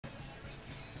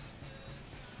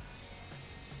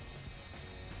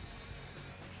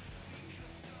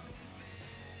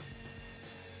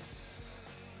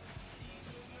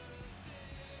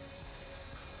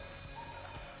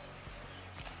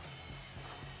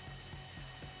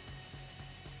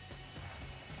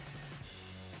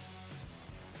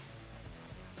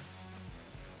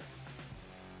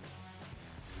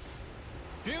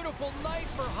Beautiful night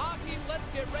for hockey. Let's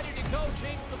get ready to go.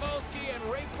 James Cybulski and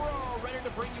Ray Ferraro ready to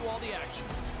bring you all the action.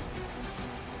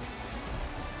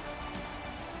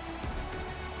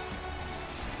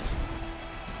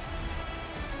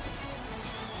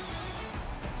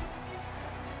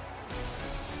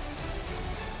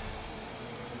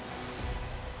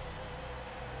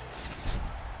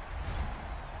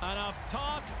 Enough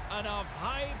talk, enough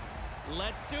hype.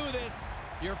 Let's do this.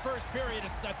 Your first period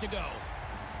is set to go.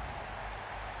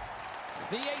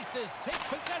 The Aces take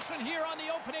possession here on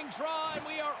the opening draw, and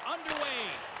we are underway.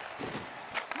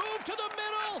 Move to the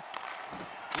middle.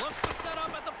 Looks to set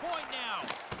up at the point now.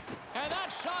 And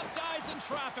that shot dies in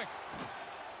traffic.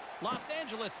 Los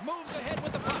Angeles moves ahead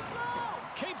with the puck.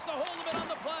 Keeps a hold of it on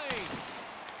the play.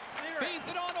 Feeds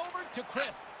it on over to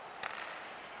Crisp.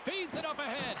 Feeds it up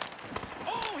ahead.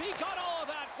 Oh, he got all of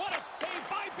that. What a save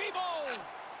by Bevo.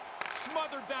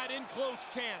 Smothered that in close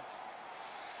chance.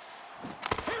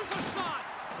 Here's a shot.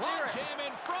 Long jam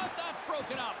in front. That's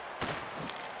broken up.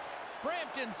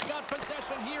 Brampton's got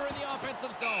possession here in the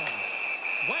offensive zone.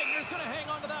 Wagner's going to hang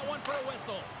on to that one for a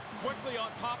whistle. Quickly on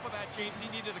top of that, James. He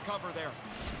needed a cover there.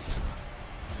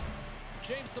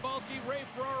 James Cybulski, Ray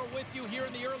Ferraro with you here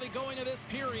in the early going of this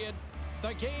period.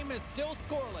 The game is still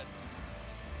scoreless.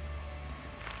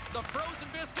 The frozen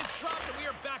biscuits dropped, and we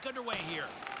are back underway here.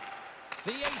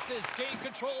 The Aces gain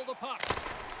control of the puck.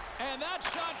 And that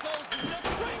shot goes,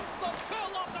 rings the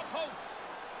bell off the post.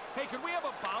 Hey, could we have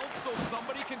a bounce so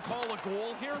somebody can call a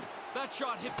goal here? That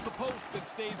shot hits the post and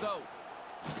stays out.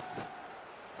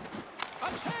 A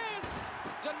chance!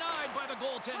 Denied by the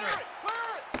goaltender. Clear it! Clear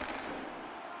it!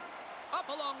 Up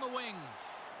along the wing.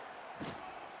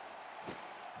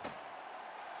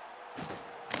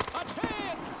 A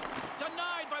chance!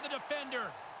 Denied by the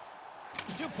defender.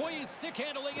 Dupuis stick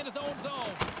handling in his own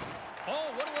zone.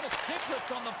 Oh, what a little stick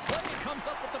lift on the play. Comes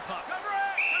up with the puck.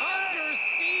 Under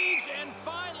siege and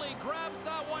finally grabs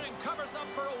that one and covers up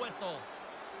for a whistle.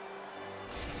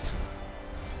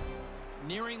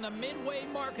 Nearing the midway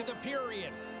mark of the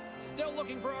period. Still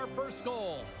looking for our first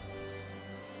goal.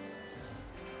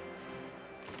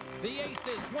 The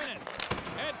Aces win it.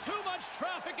 And too much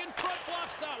traffic in front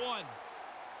blocks that one.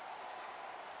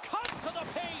 Cuts to the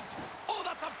paint. Oh,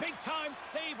 that's a big-time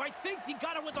save. I think he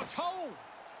got it with a toe.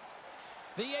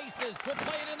 The Aces will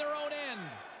play it in their own end.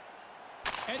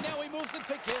 And now he moves it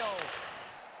to kill.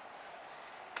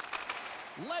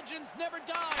 Legends never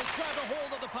dies. Grab a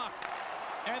hold of the puck.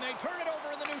 And they turn it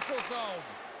over in the neutral zone.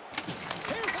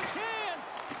 Here's a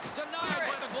chance. Denied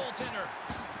by the goaltender.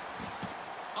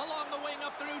 Along the wing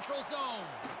up the neutral zone.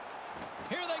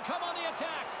 Here they come on the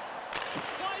attack.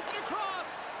 Slides it across.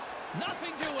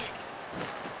 Nothing doing.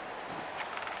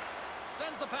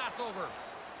 Sends the pass over.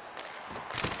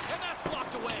 And that's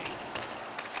blocked away.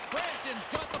 Brampton's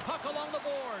got the puck along the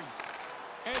boards.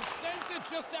 And sends it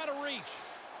just out of reach.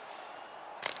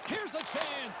 Here's a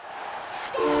chance.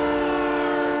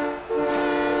 Scores!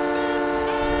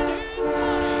 And his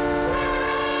money.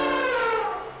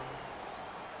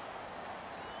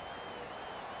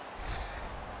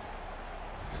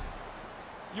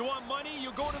 You want money,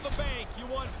 you go to the bank. You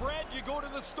want bread, you go to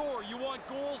the store. You want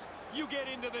goals, you get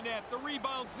into the net. The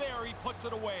rebound's there, he puts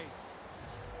it away.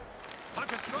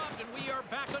 Puck is dropped, and we are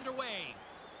back underway.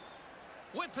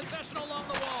 With possession along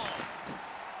the wall.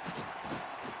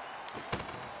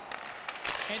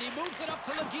 And he moves it up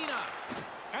to Lagina.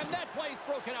 And that play's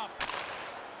broken up.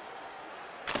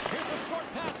 Here's a short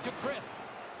pass to Crisp.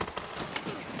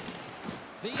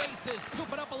 The Aces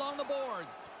scoop it up along the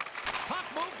boards. Puck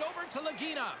moved over to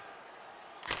Lagina.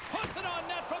 Puts it on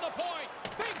net from the point.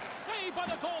 Big save by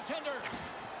the goaltender.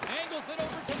 Angles it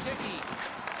over to Dickey.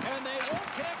 And they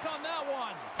won't connect on that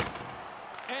one.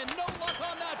 And no luck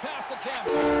on that pass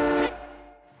attempt.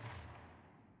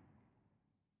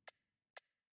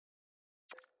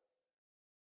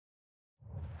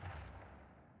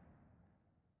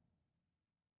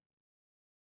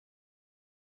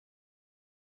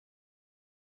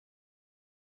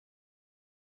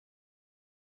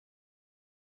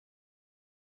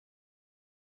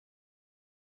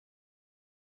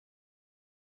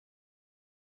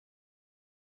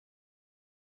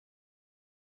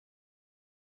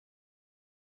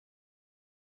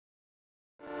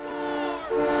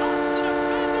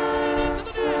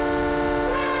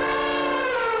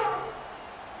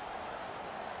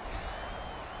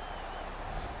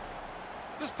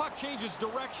 This puck changes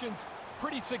directions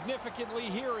pretty significantly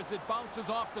here as it bounces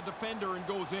off the defender and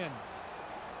goes in.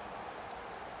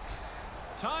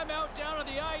 Timeout down on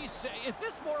the ice. Is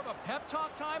this more of a pep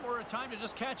talk time or a time to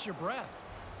just catch your breath?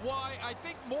 Why, I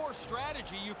think more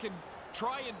strategy. You can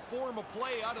try and form a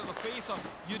play out of the faceoff.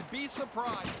 You'd be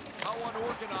surprised how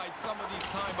unorganized some of these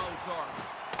timeouts are.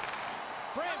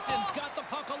 Brampton's got the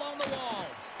puck along the wall.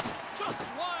 Just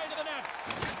wide of the net.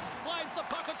 Slides the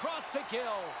puck across to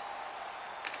kill.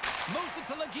 Moves it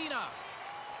to Lagina.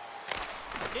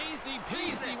 Easy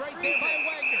peasy right there by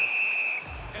Wagner.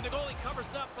 And the goalie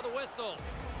covers up for the whistle.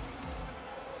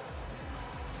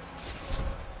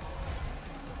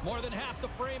 More than half the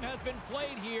frame has been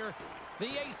played here. The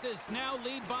Aces now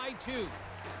lead by 2.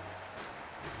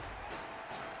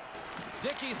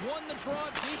 Dickey's won the draw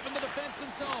deep in the defensive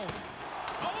zone.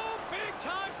 Oh,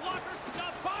 big-time blocker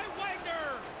stuff by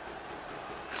Wagner.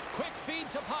 Quick feed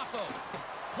to Paco.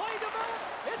 Play develops.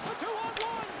 It's a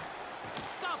 2-on-1.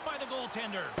 Stopped by the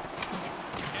goaltender.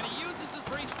 And he uses his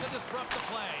reach to disrupt the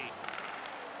play.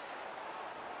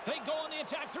 They go on the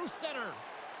attack through center.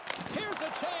 Here's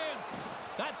a chance.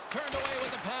 That's turned away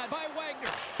with a pad by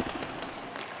Wagner.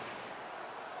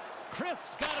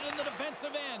 Crisp's got it in the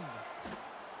defensive end.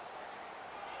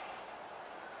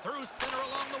 Through center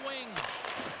along the wing.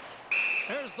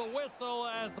 There's the whistle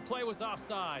as the play was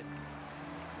offside.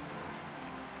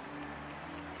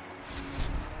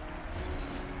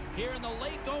 Here in the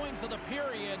late goings of the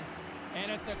period,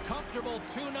 and it's a comfortable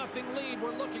 2-0 lead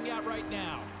we're looking at right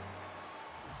now.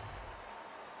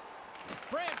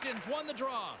 Brampton's won the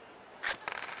draw.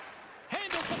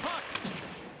 Handles the puck.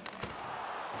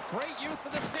 Great use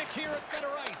of the stick here at center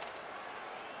ice.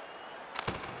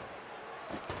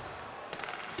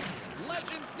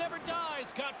 Legends never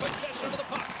dies. Got possession of the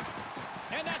puck.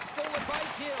 And that's stolen by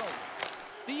Gill.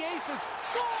 The Aces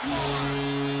score!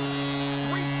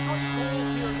 3 straight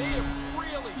goals here. They have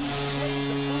really laid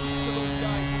the boots to those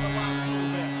guys in the last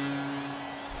little bit.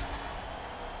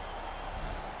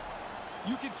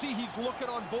 You can see he's looking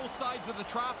on both sides of the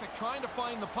traffic, trying to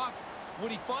find the puck. When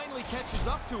he finally catches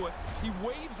up to it, he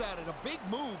waves at it. A big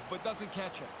move, but doesn't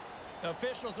catch it.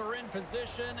 Officials are in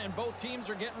position, and both teams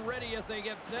are getting ready as they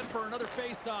get set for another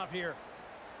face-off here.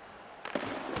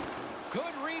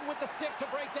 Good read with the stick to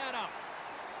break that up.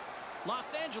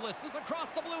 Los Angeles is across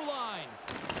the blue line.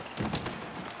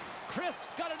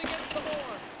 Crisp's got it against the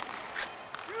boards.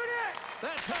 Shoot it!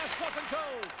 That pass doesn't go.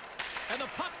 And the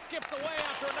puck skips away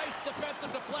after a nice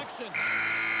defensive deflection.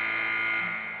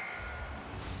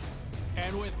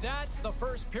 And with that, the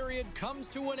first period comes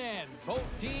to an end. Both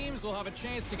teams will have a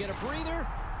chance to get a breather,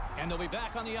 and they'll be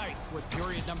back on the ice with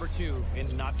period number 2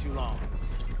 in not too long.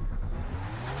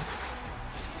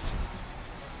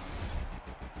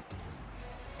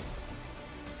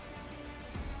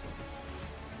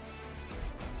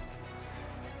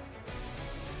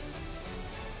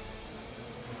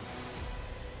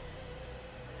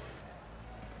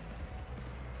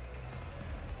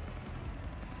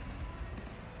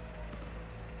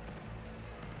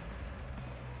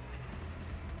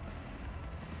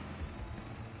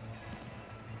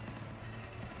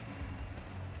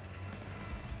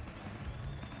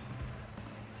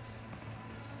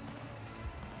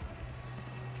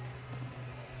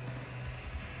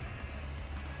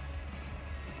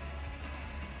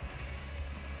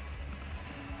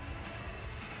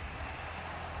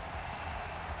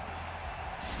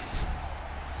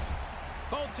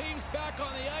 Both teams back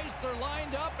on the ice. They're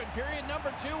lined up, and period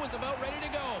number 2 is about ready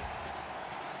to go.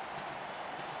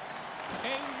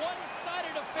 A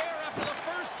one-sided affair after the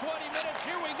first 20 minutes.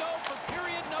 Here we go for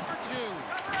period number 2.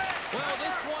 Well,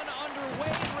 this one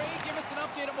underway. Ray, give us an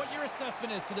update on what your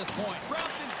assessment is to this point.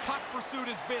 Brampton's puck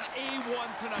pursuit has been A1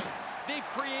 tonight. They've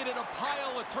created a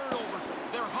pile of turnovers.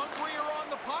 They're hungrier on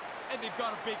the puck, and they've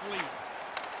got a big lead.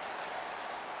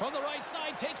 From the right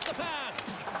side, takes the pass.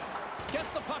 Gets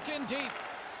the puck in deep.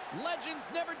 Legends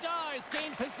never dies.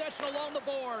 Gained possession along the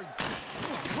boards.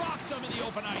 Rocked them in the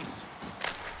open ice.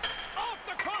 Off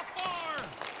the crossbar.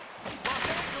 Los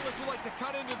Angeles would like to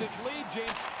cut into this lead,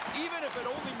 James, even if it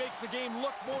only makes the game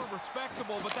look more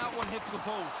respectable, but that one hits the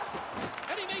post.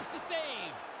 And he makes the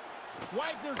save.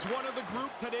 Wagner's one of the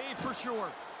group today for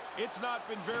sure. It's not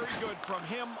been very good from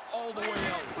him all the way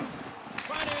out.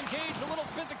 Trying to engage a little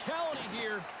physicality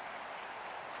here.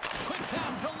 Quick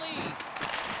pass to Lee.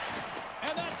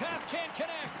 And that pass can't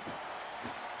connect.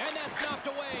 And that's knocked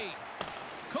away.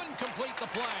 Couldn't complete the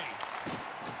play.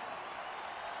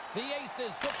 The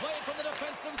Aces will play it from the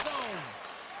defensive zone.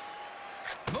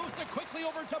 Moves it quickly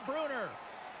over to Bruner.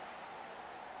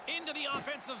 Into the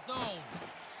offensive zone.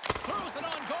 Throws it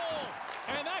on goal.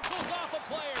 And that goes off a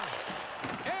player.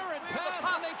 Errant pass,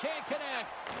 and they can't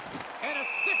connect. And a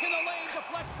stick in the lane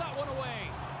deflects that one away.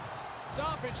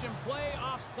 Stoppage in play,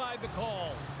 offside the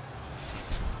call.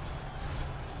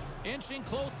 Inching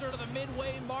closer to the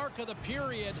midway mark of the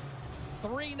period.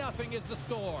 3-0 is the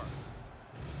score.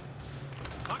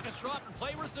 Puck is dropped and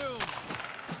play resumes.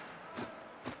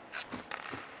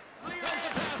 Sends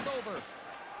a pass over.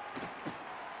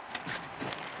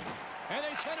 And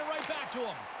they send it right back to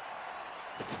him.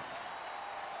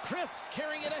 Crisp's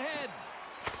carrying it ahead.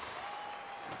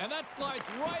 And that slides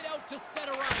right out to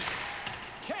center ice.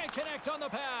 Can't connect on the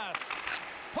pass.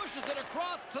 Pushes it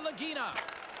across to Lagina.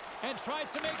 And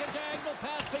tries to make a diagonal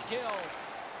pass to Gill.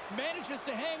 Manages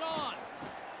to hang on.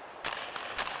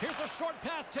 Here's a short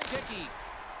pass to Dickey.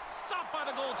 Stopped by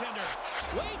the goaltender.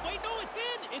 Wait, no, it's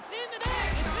in. It's in the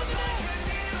net. It's in the net.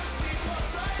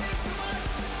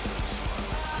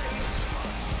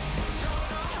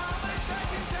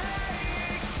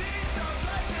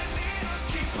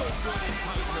 She's so good in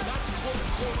tight. That's close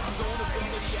quarter zone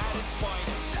ability at its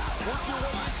finest. Work your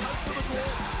way inside to the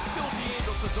goal. Still be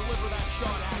able to deliver that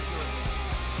shot accurately.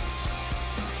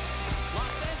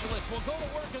 Los Angeles will go to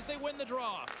work as they win the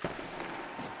draw.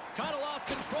 Kind of lost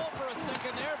control for a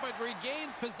second there, but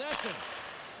regains possession.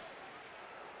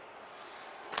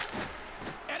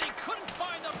 And he couldn't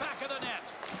find the back of the net.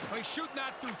 Well, he's shooting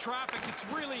that through traffic. It's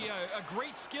really a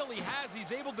great skill he has.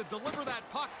 He's able to deliver that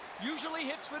puck. Usually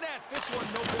hits the net. This one,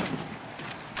 no good.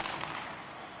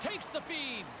 Takes the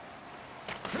feed.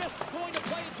 Crisp's going to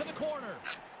play it to the corner.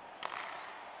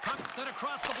 Puck sent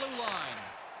across the blue line.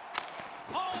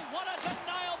 Oh, what a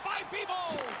denial by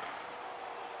Bibo!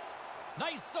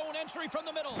 Nice zone entry from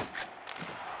the middle.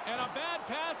 And a bad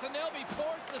pass, and they'll be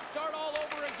forced to start all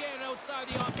over again outside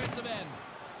the offensive end.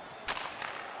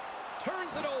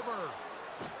 Turns it over.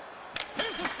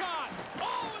 Here's a shot.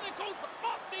 Oh, and it goes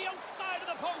off the outside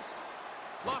of the post.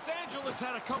 Los Angeles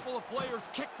had a couple of players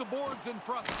kick the boards in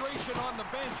frustration on the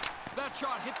bench. That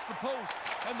shot hits the post,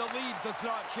 and the lead does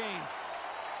not change.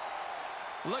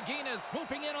 Lagina's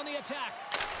swooping in on the attack.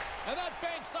 And that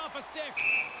banks off a stick.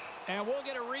 And we'll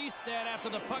get a reset after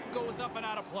the puck goes up and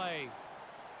out of play.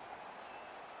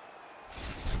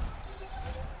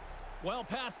 Well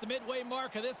past the midway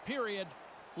mark of this period,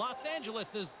 Los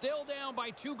Angeles is still down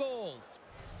by 2 goals.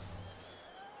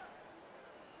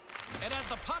 And as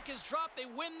the puck is dropped, they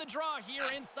win the draw here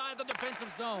inside the defensive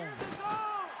zone.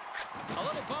 A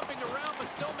little bumping around, but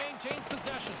still maintains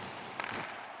possession.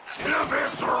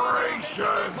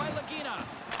 Evisceration! By Lagina.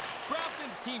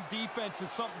 Brampton's team defense is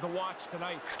something to watch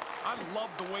tonight. I love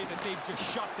the way that they've just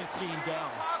shut this game down.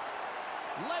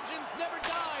 Legends never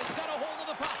dies. Got a hold of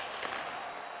the puck.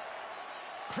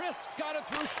 Crisp's got it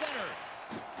through center.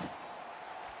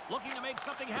 Looking to make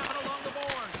something happen along the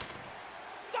boards.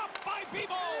 Stopped by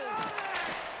Bibo.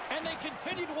 And they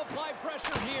continue to apply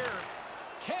pressure here.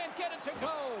 Can't get it to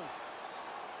go.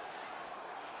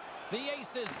 The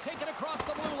Aces take it across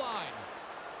the blue line.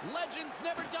 Legends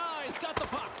never dies. Got the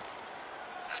puck.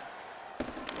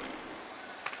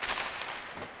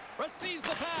 Receives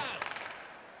the pass.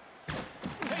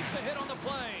 Takes the hit on the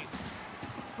play.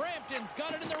 Brampton's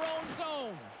got it in their own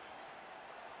zone.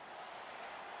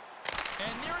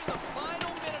 And nearing the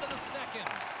final minute of the second.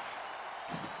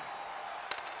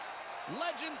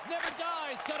 Legends never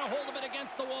dies. Got a hold of it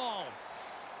against the wall.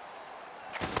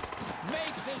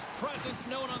 Makes his presence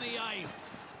known on the ice.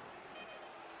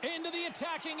 Into the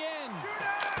attacking end.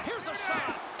 Here's a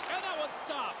shot. And that one's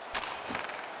stopped.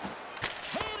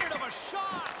 Cannon of a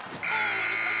shot. Oh,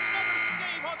 and it's another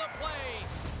save on the play.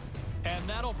 And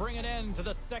that'll bring an end to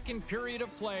the second period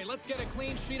of play. Let's get a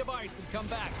clean sheet of ice and come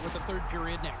back with the third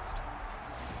period next.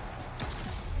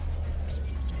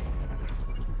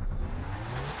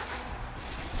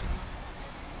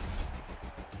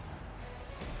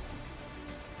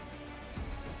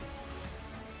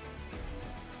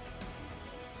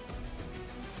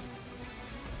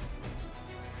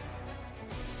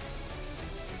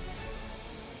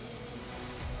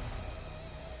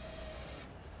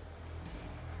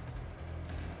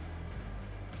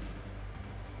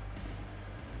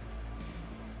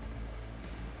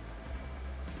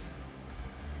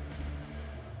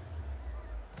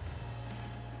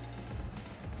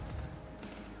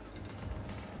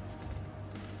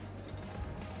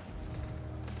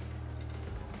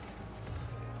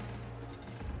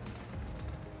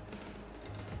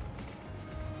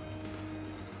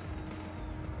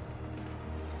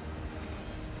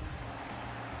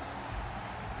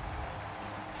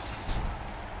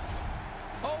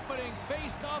 Opening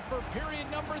face-off for period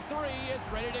number 3 is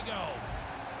ready to go.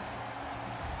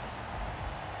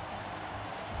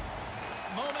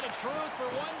 Moment of truth for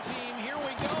one team. Here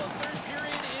we go. Third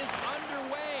period is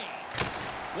underway.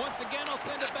 Once again, I'll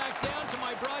send it back down to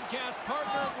my broadcast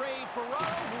partner, Ray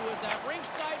Ferraro, who is at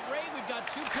ringside. Ray, we've got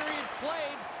 2 periods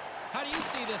played. How do you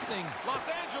see this thing? Los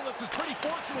Angeles is pretty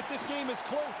fortunate this game is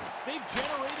close. They've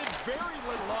generated very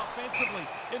little offensively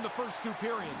in the first two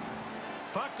periods.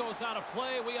 Puck goes out of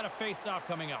play. We got a face-off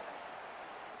coming up.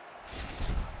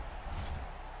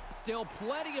 Still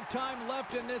plenty of time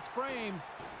left in this frame.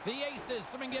 The Aces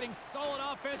have been getting solid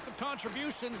offensive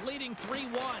contributions, leading 3-1.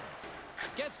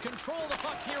 Gets control of the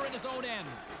puck here in his own end.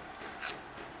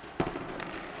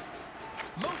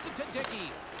 Moves it to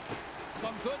Dickey.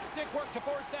 Some good stick work to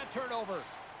force that turnover.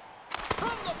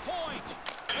 From the point.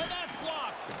 And that's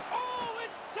blocked. Oh, it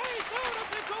stays out as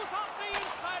it goes up the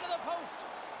inside of the post.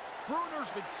 Bruner's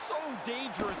been so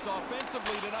dangerous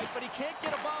offensively tonight, but he can't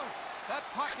get a bounce. That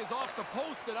puck is off the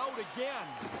post and out again.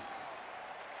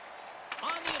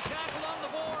 On the attack along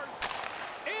the boards.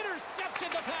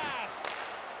 Intercepted the pass.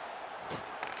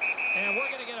 And we're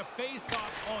going to get a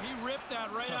face-off. Oh, he ripped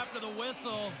that right after the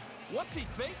whistle. What's he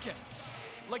thinking?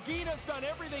 Lagina's done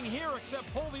everything here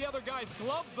except pull the other guy's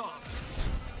gloves off.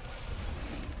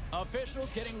 Officials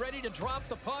getting ready to drop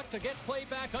the puck to get play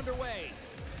back underway.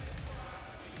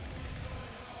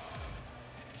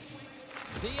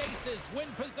 The Aces win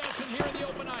possession here in the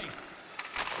open ice.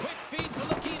 Quick feed to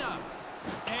Lagina.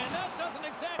 And that doesn't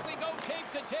exactly go tape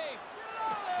to tape.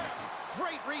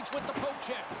 Great reach with the poke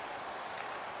check.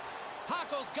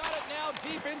 Paco's got it now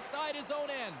deep inside his own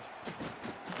end.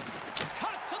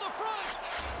 Cuts to the front.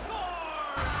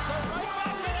 Scores! They're right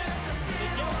back in it. They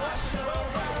get one,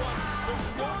 12 by 1. There's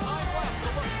no time left to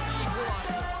look for the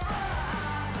equalizer.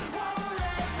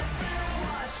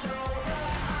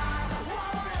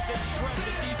 They shred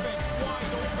the defense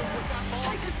wide open with that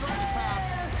long stretch pass.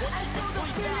 Once you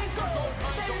complete that, there's all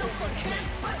kinds of open space.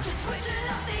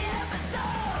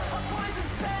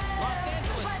 Los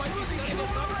Angeles might be setting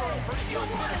this up for a pretty good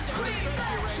finish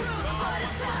down the stretch here,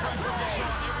 Ray.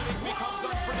 Everything becomes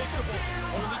unpredictable.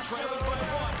 Only trailing by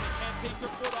 1. They can't take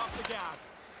their foot off the gas.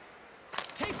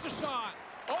 Takes a shot.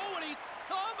 Oh, and he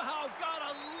somehow got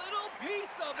a little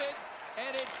piece of it,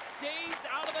 and it stays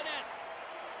out of the net.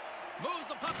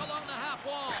 Moves the puck along the half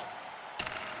wall.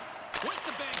 With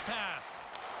the bank pass.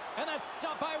 And that's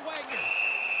stopped by Wagner.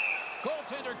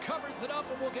 Goaltender covers it up,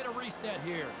 and we'll get a reset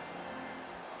here.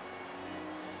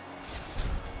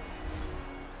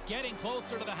 Getting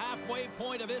closer to the halfway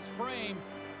point of this frame.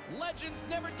 Legends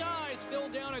never die. Still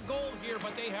down a goal here,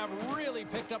 but they have really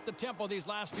picked up the tempo these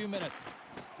last few minutes.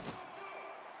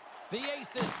 The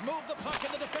Aces move the puck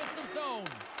in the defensive zone.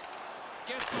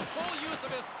 Gets the full use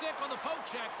of his stick on the poke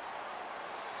check.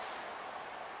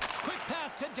 Quick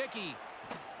pass to Dickey.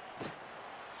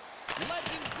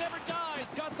 Legends never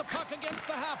dies. Got the puck against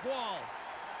the half wall.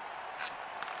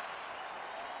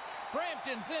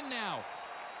 Brampton's in now.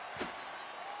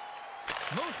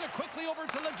 Moves it quickly over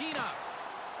to Lagina.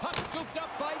 Puck scooped up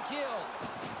by Gill.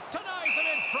 Denies him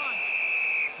in front.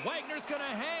 Wagner's going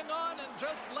to hang on and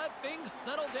just let things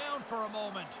settle down for a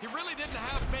moment. He really didn't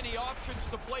have many options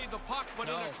to play the puck, but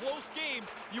in a close game,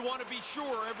 you want to be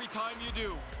sure every time you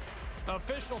do.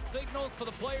 Official signals for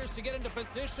the players to get into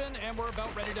position, and we're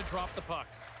about ready to drop the puck.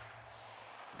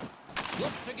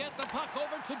 Looks to get the puck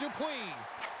over to Dupuis.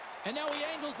 And now he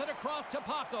angles it across to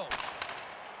Paco.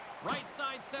 Right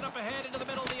side set up ahead into the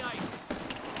middle of the ice.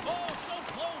 Oh, so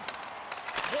close.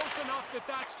 Close enough that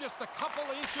that's just a couple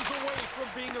inches away from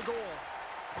being a goal.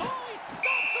 Oh, he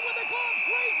stops it with the glove.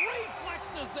 Great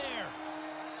reflexes there.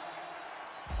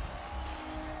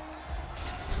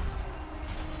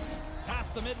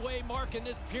 Past the midway mark in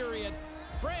this period,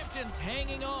 Brampton's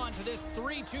hanging on to this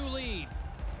 3-2 lead.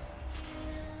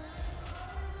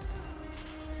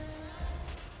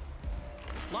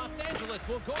 Los Angeles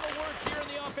will go to work here in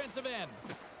the offensive end.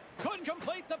 Couldn't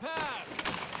complete the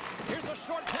pass. Here's a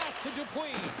short pass to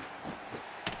Dupuis.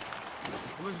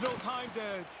 Well, there's no time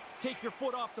to take your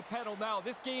foot off the pedal now.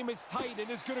 This game is tight and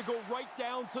is going to go right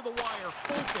down to the wire.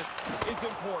 Focus is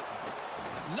important.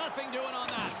 Nothing doing on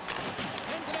that.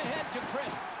 Sends it ahead to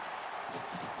Crisp.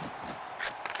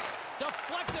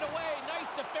 Deflected away. Nice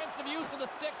defensive use of the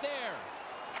stick there.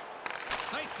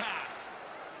 Nice pass.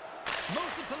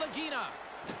 Moves it to Lagina.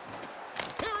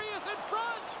 Here he is in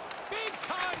front. Big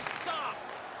time stop.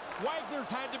 Wagner's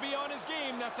had to be on his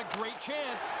game. That's a great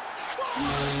chance. You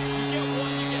get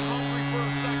one, you get hungry for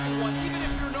a second one. Even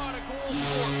if you're not a goal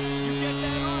scorer, you get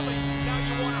that early. Now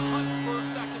you want to hunt for a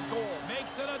second goal.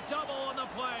 Makes it a double on the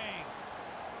play.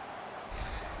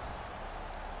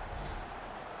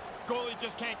 Goalie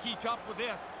just can't keep up with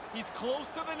this. He's close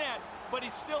to the net, but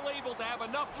he's still able to have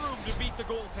enough room to beat the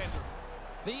goaltender.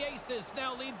 The Aces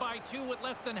now lead by 2 with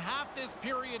less than half this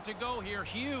period to go here.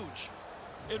 Huge.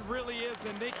 It really is,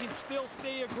 and they can still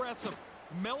stay aggressive.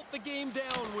 Melt the game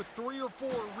down with 3 or 4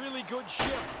 really good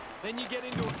shifts. Then you get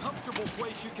into a comfortable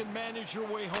place you can manage your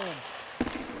way home.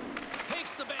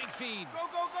 Takes the bank feed. Go,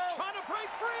 go, go! Trying to break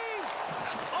free!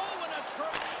 Oh, and a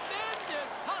tremendous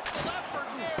hustle effort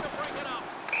there to break it up.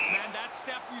 Man, that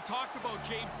step you talked about,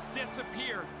 James,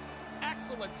 disappeared.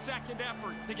 Excellent second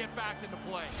effort to get back into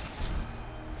play.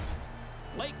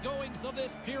 Late goings of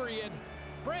this period.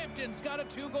 Brampton's got a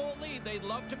 2-goal lead. They'd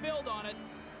love to build on it.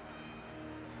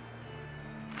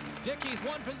 Dickey's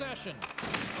won possession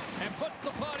and puts the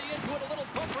body into it, a little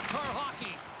bumper car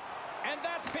hockey. And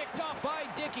that's picked up by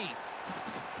Dickey.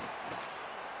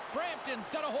 Brampton's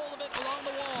got a hold of it along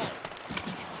the wall.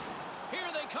 Here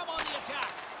they come on the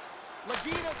attack.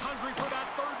 Lagina's hungry for that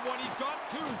third one. He's got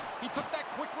 2. He took that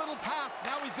quick little pass.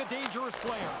 Now he's a dangerous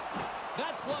player.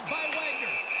 That's gloved by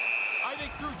Wagner. I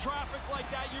think through traffic like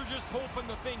that, you're just hoping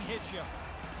the thing hits you.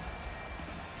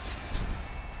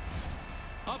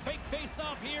 A big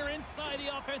face-off here inside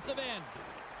the offensive end.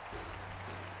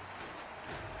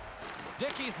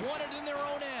 Dickey's won it in their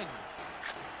own end.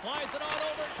 Slides it on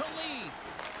over to Lee.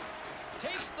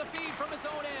 Takes the feed from his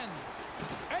own end.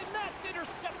 And that's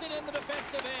intercepted in the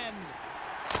defensive end.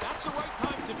 That's the right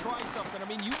time to try something. I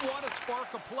mean, you want to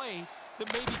spark a play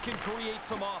that maybe can create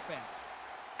some offense.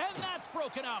 And that's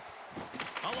broken up.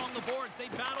 Along the boards, they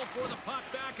battle for the puck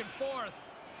back and forth.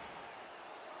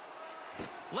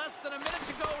 Less than a minute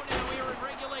to go now here in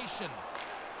regulation.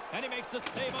 And he makes a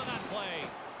save on that play.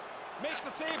 Make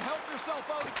the save, help yourself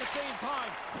out at the same time.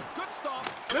 Good stop.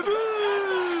 And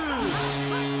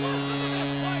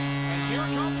Here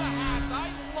come the hats.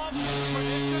 I love this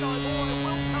tradition, although I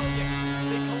will tell you,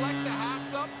 they collect the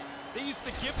hats up. They used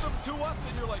to give them to us,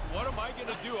 and you're like, what am I going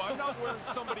to do? I'm not wearing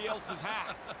somebody else's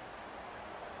hat.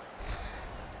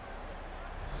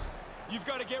 You've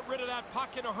got to get rid of that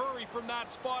puck in a hurry from that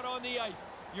spot on the ice.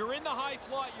 You're in the high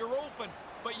slot, you're open,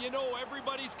 but you know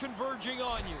everybody's converging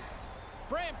on you.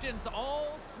 Brampton's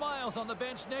all smiles on the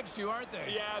bench next to you, aren't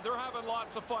they? Yeah, they're having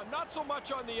lots of fun. Not so much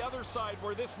on the other side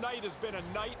where this night has been a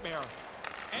nightmare.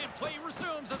 And play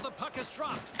resumes as the puck is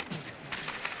dropped.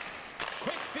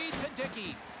 Quick feed to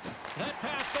Dickey. That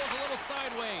pass goes a little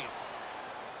sideways.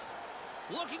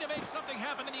 Looking to make something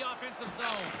happen in the offensive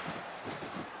zone.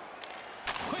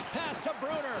 Quick pass to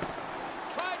Bruner.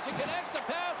 Tried to connect the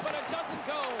pass, but it doesn't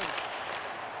go.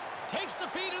 Takes the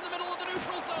feed in the middle of the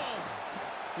neutral zone.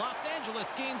 Los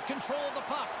Angeles gains control of the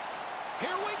puck.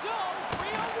 Here we go,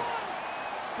 3-on-1.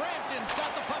 Brampton's got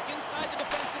the puck inside the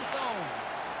defensive zone.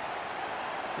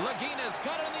 Lagina's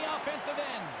got it in the offensive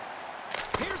end.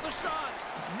 Here's a shot.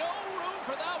 No room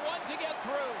for that one to get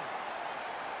through.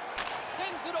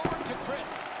 Sends it over to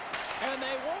Crisp. And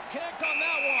they won't connect on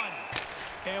that one.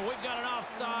 And we've got an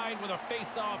offside with a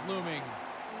face-off looming.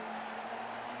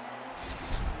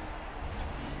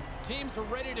 Teams are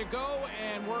ready to go,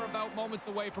 and we're about moments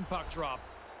away from puck drop.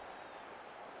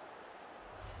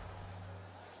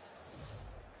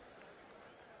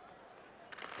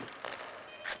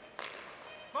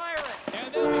 Fire it!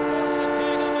 And they'll be forced to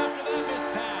tag up after that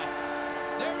missed pass.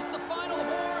 There's the final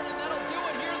horn, and that'll do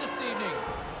it here this evening.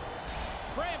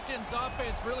 Brampton's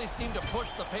offense really seemed to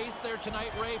push the pace there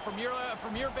tonight, Ray. From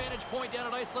your vantage point down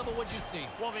at ice level, what'd you see?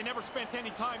 Well, they never spent any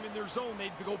time in their zone.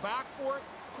 They'd go back for it,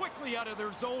 quickly out of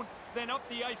their zone, then up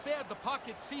the ice. They had the puck,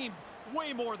 it seemed,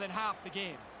 way more than half the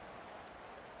game.